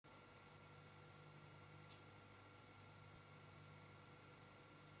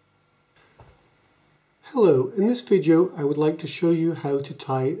Hello, in this video I would like to show you how to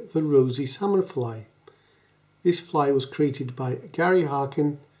tie the Rosie salmon fly. This fly was created by Gary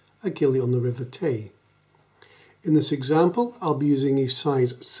Harkin, a gilly on the River Tay. In this example I'll be using a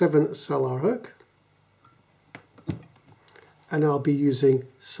size 7 Salar hook and I'll be using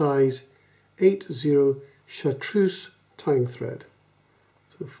size 80 chartreuse tying thread.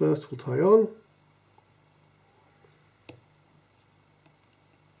 So first we'll tie on.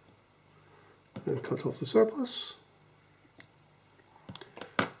 And cut off the surplus.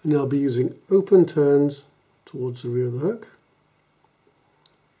 And I'll be using open turns towards the rear of the hook.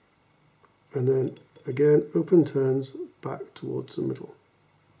 And then again open turns back towards the middle.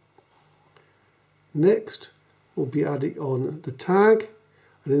 Next we'll be adding on the tag,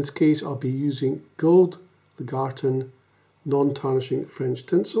 and in this case I'll be using gold Legarten non-tarnishing French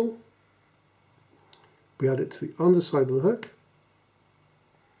tinsel. We add it to the underside of the hook.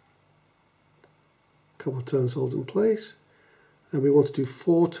 Couple of turns hold in place, and we want to do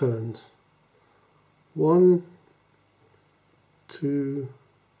 4 turns. 1, 2,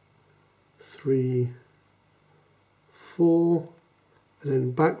 3, 4, and then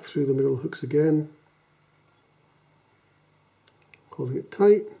back through the middle hooks again, holding it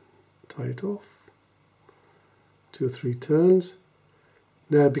tight, tie it off, 2 or 3 turns.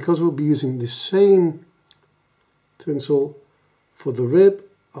 Now because we'll be using the same tinsel for the rib,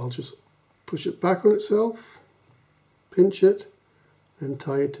 I'll just push it back on itself, pinch it, and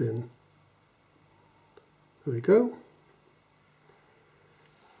tie it in. There we go.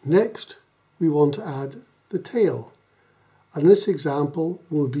 Next, we want to add the tail. And in this example,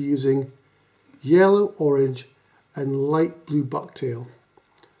 we'll be using yellow, orange, and light blue bucktail.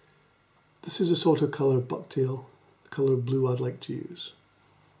 This is the sort of colour of bucktail, the colour of blue I'd like to use.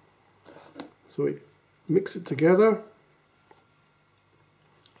 So we mix it together.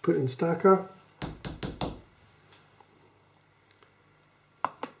 Put it in stacker,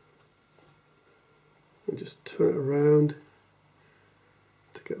 and just turn it around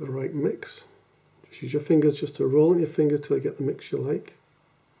to get the right mix. Just use your fingers just to roll in your fingers till you get the mix you like.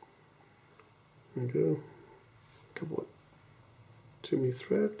 There we go. A couple of too many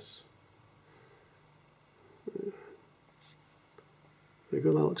threads. There you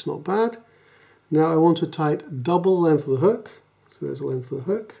go, that looks not bad. Now I want to tie it double the length of the hook. So there's the length of the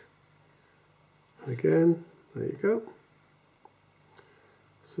hook, and again, there you go.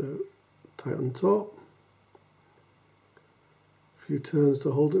 So tie it on top, a few turns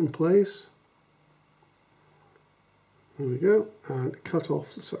to hold it in place. There we go, and cut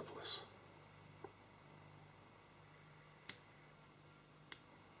off the surplus.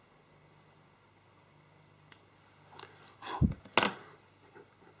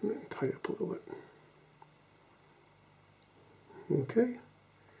 And tie it up a little bit. Okay,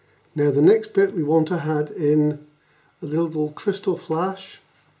 now the next bit we want to add in a little crystal flash.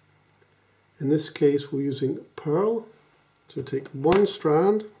 In this case we're using pearl. So take one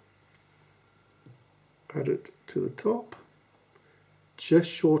strand, add it to the top, just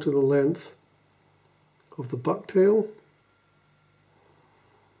short of the length of the bucktail.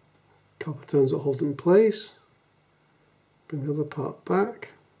 Couple of turns that hold in place, bring the other part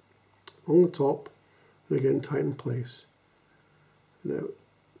back on the top, and again tie it in place. Now,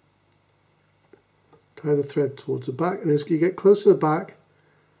 tie the thread towards the back, and as you get close to the back,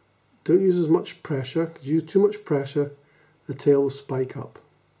 don't use as much pressure, because you use too much pressure, the tail will spike up.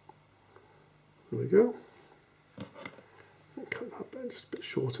 There we go. Cut that bit just a bit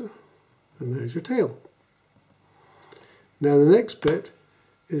shorter, and there's your tail. Now the next bit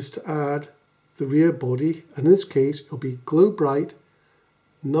is to add the rear body, and in this case it'll be Glow Bright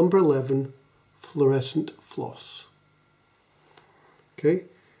number 11 fluorescent floss. Okay,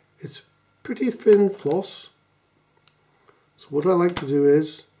 it's pretty thin floss, so what I like to do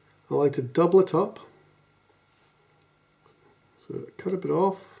is I like to double it up. So cut a bit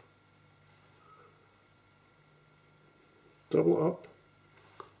off, double it up,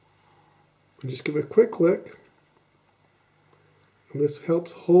 and just give it a quick lick, and this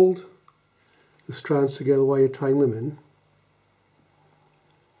helps hold the strands together while you're tying them in.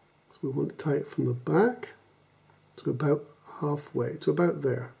 So we want to tie it from the back to about halfway, to about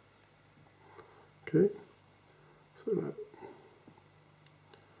there. Okay, so that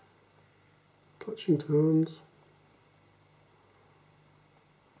touching turns.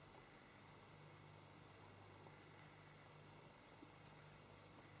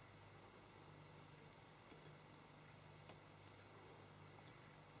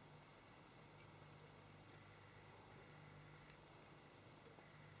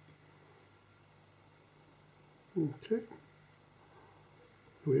 Okay.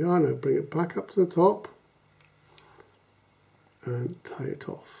 Here we are now, bring it back up to the top. and tie it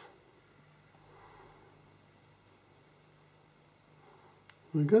off.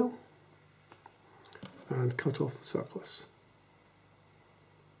 There we go. And cut off the surplus.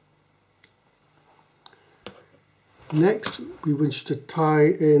 Next, we wish to tie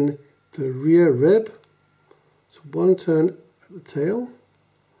in the rear rib. So one turn at the tail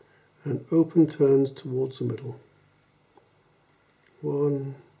and open turns towards the middle.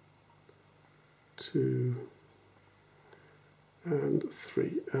 1, 2, and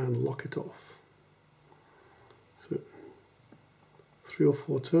 3, and lock it off. So 3 or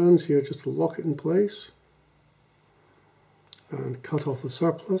 4 turns here just to lock it in place, and cut off the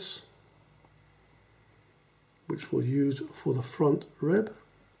surplus, which we'll use for the front rib.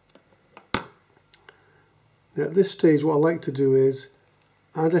 Now at this stage what I like to do is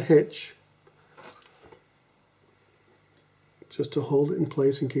add a hitch just to hold it in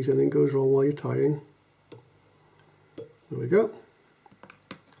place in case anything goes wrong while you're tying. There we go.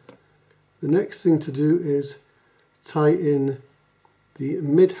 The next thing to do is tie in the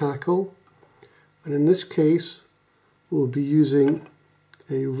mid hackle, and in this case we'll be using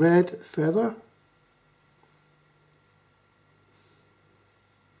a red feather.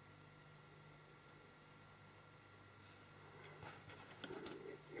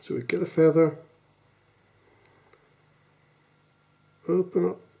 So we get the feather, open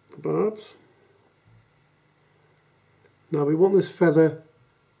up the barbs. Now we want this feather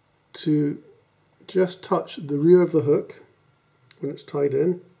to just touch the rear of the hook when it's tied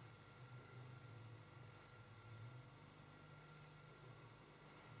in.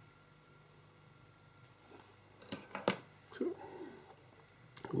 So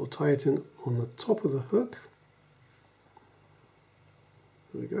we'll tie it in on the top of the hook.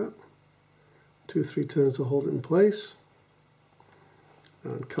 There we go. 2 or 3 turns to hold it in place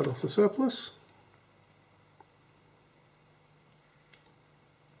and cut off the surplus.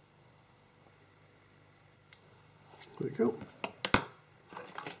 There we go.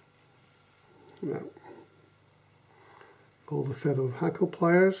 Now, hold the feather with hackle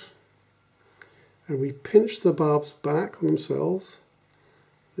pliers and we pinch the barbs back on themselves.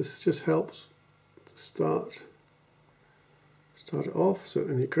 This just helps to start it off. So,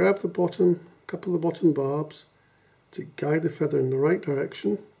 and you grab the bottom, a couple of the bottom barbs to guide the feather in the right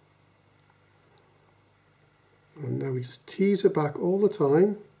direction. And now we just tease it back all the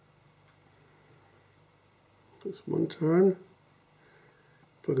time. That's 1 turn.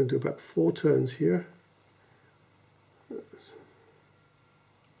 We're going to do about 4 turns here.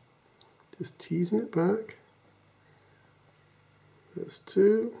 Just teasing it back. That's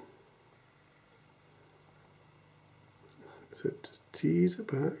 2. So just tease it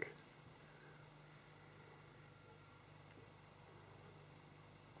back.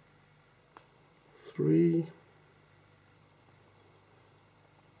 3.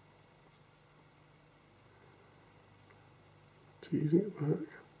 Teasing it back.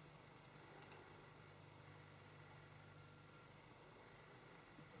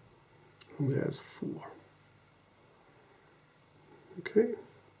 And there's 4. Okay.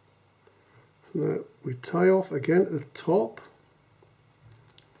 So now we tie off again at the top.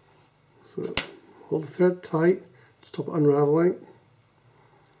 So hold the thread tight, stop it unraveling.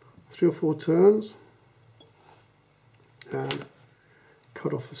 3 or 4 turns and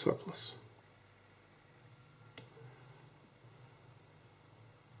cut off the surplus.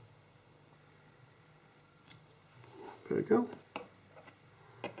 There we go.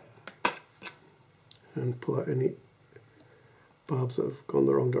 And pull out any barbs that have gone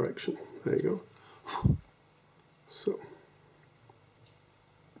the wrong direction. There you go. So,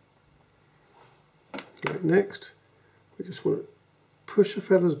 right, next, we just want to push the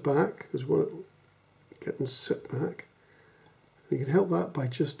feathers back because we want to get them sit back. And you can help that by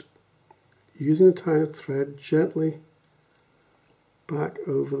just using the tiny thread gently back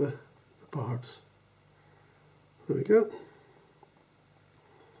over the barbs. There we go.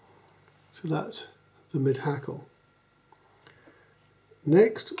 So that's the mid hackle.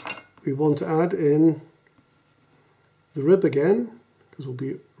 Next, we want to add in the rib again because we'll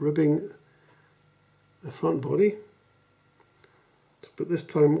be ribbing the front body. But this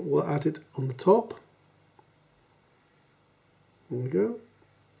time we'll add it on the top. There we go.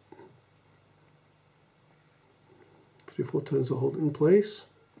 3 or 4 turns to hold it in place.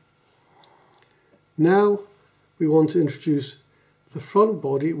 Now we want to introduce the front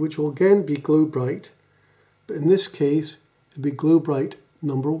body, which will again be Glow Bright, but in this case it'll be Glow Bright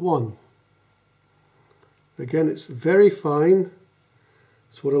number 1. Again, it's very fine,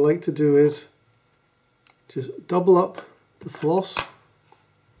 so what I like to do is just double up the floss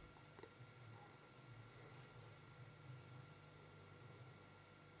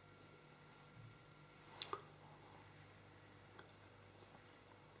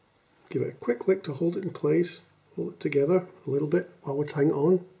Give it a quick lick to hold it in place, hold it together a little bit while we're tying it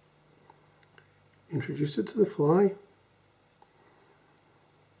on. Introduce it to the fly.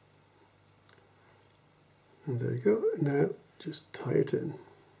 And there you go. Now just tie it in.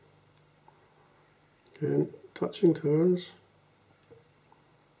 Again, touching turns.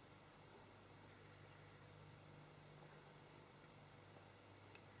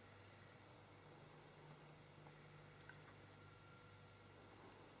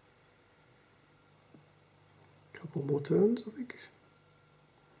 Couple more turns, I think.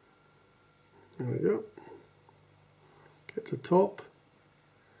 There we go. Get to the top,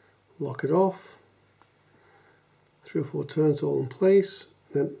 lock it off. 3 or 4 turns all in place,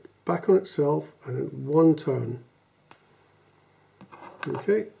 and then back on itself, and then 1 turn.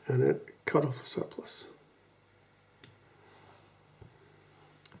 Okay, and then cut off the surplus.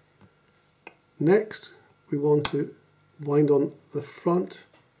 Next, we want to wind on the front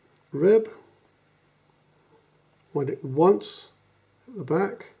rib. Wind it once at the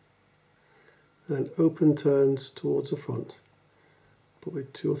back, and then open turns towards the front. Probably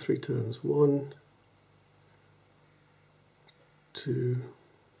 2 or 3 turns. 1, 2,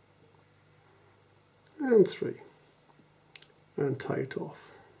 and 3. And tie it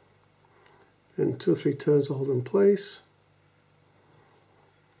off. And 2 or 3 turns to hold in place.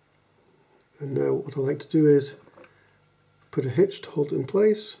 And now what I like to do is put a hitch to hold it in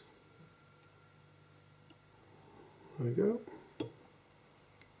place. There we go.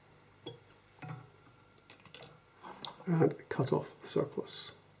 And cut off the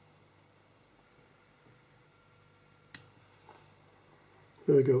surplus.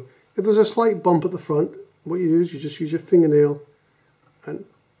 There we go. If there's a slight bump at the front, what you do is you just use your fingernail and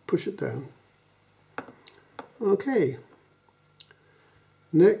push it down. Okay.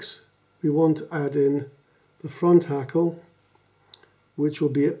 Next, we want to add in the front hackle, which will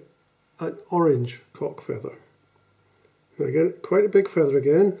be an orange cock feather. Now again, quite a big feather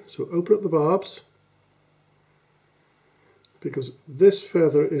again, so open up the barbs, because this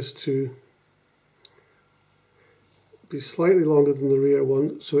feather is to be slightly longer than the rear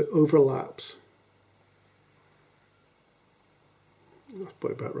one, so it overlaps. That's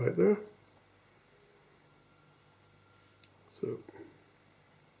probably about right there. So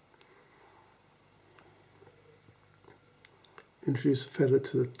introduce the feather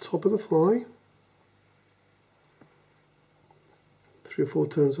to the top of the fly. 3 or 4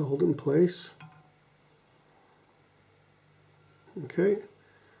 turns to hold it in place. Okay,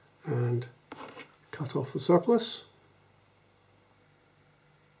 and cut off the surplus.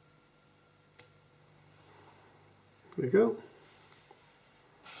 There we go.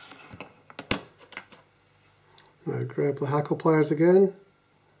 Now grab the hackle pliers again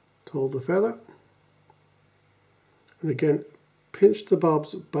to hold the feather. And again, pinch the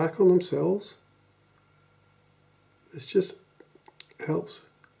barbs back on themselves. This just helps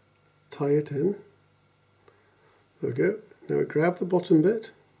tie it in. There we go. Now we grab the bottom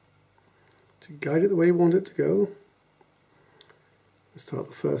bit to guide it the way we want it to go. Let's start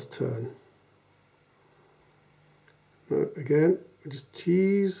the first turn. Now again, we just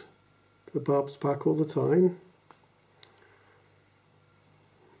tease the barbs back all the time.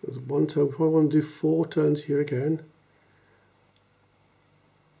 There's 1 turn. We probably want to do 4 turns here again.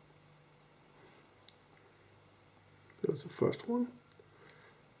 That's the first one.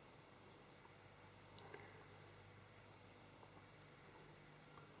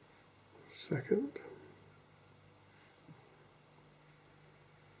 Second.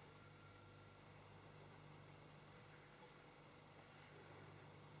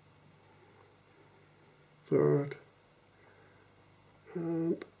 Third.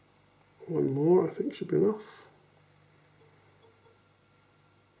 And 1 more, I think should be enough.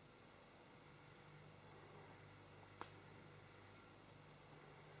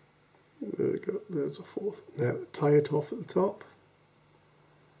 There we go, there's a 4th. Now tie it off at the top.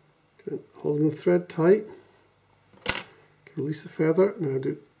 Okay, holding the thread tight. Release the feather. Now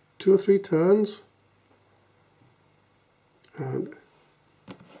do 2 or 3 turns and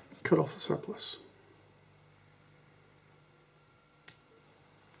cut off the surplus.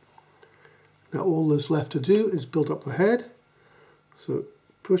 Now all there's left to do is build up the head. So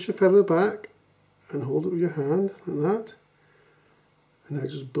push the feather back and hold it with your hand like that. And now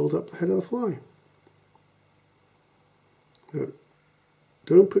just build up the head of the fly. Now,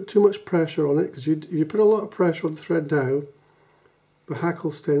 don't put too much pressure on it, because if you put a lot of pressure on the thread now, the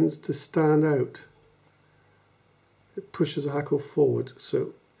hackle tends to stand out. It pushes the hackle forward.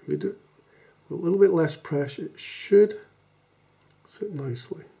 So if you do a little bit less pressure, it should sit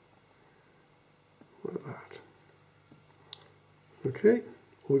nicely. Like that. Okay,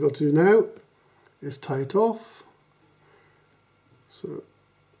 All we've got to do now is tie it off. So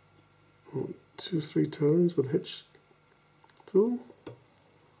 2-3 turns with the hitch tool,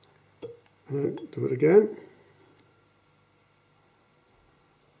 and then do it again.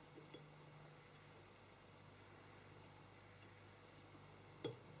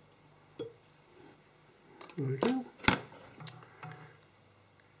 There we go.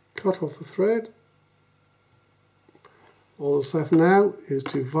 Cut off the thread. All that's left now is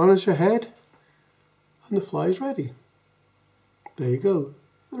to varnish your head and the fly is ready. There you go,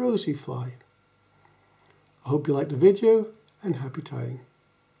 the Rosie fly. I hope you liked the video and happy tying.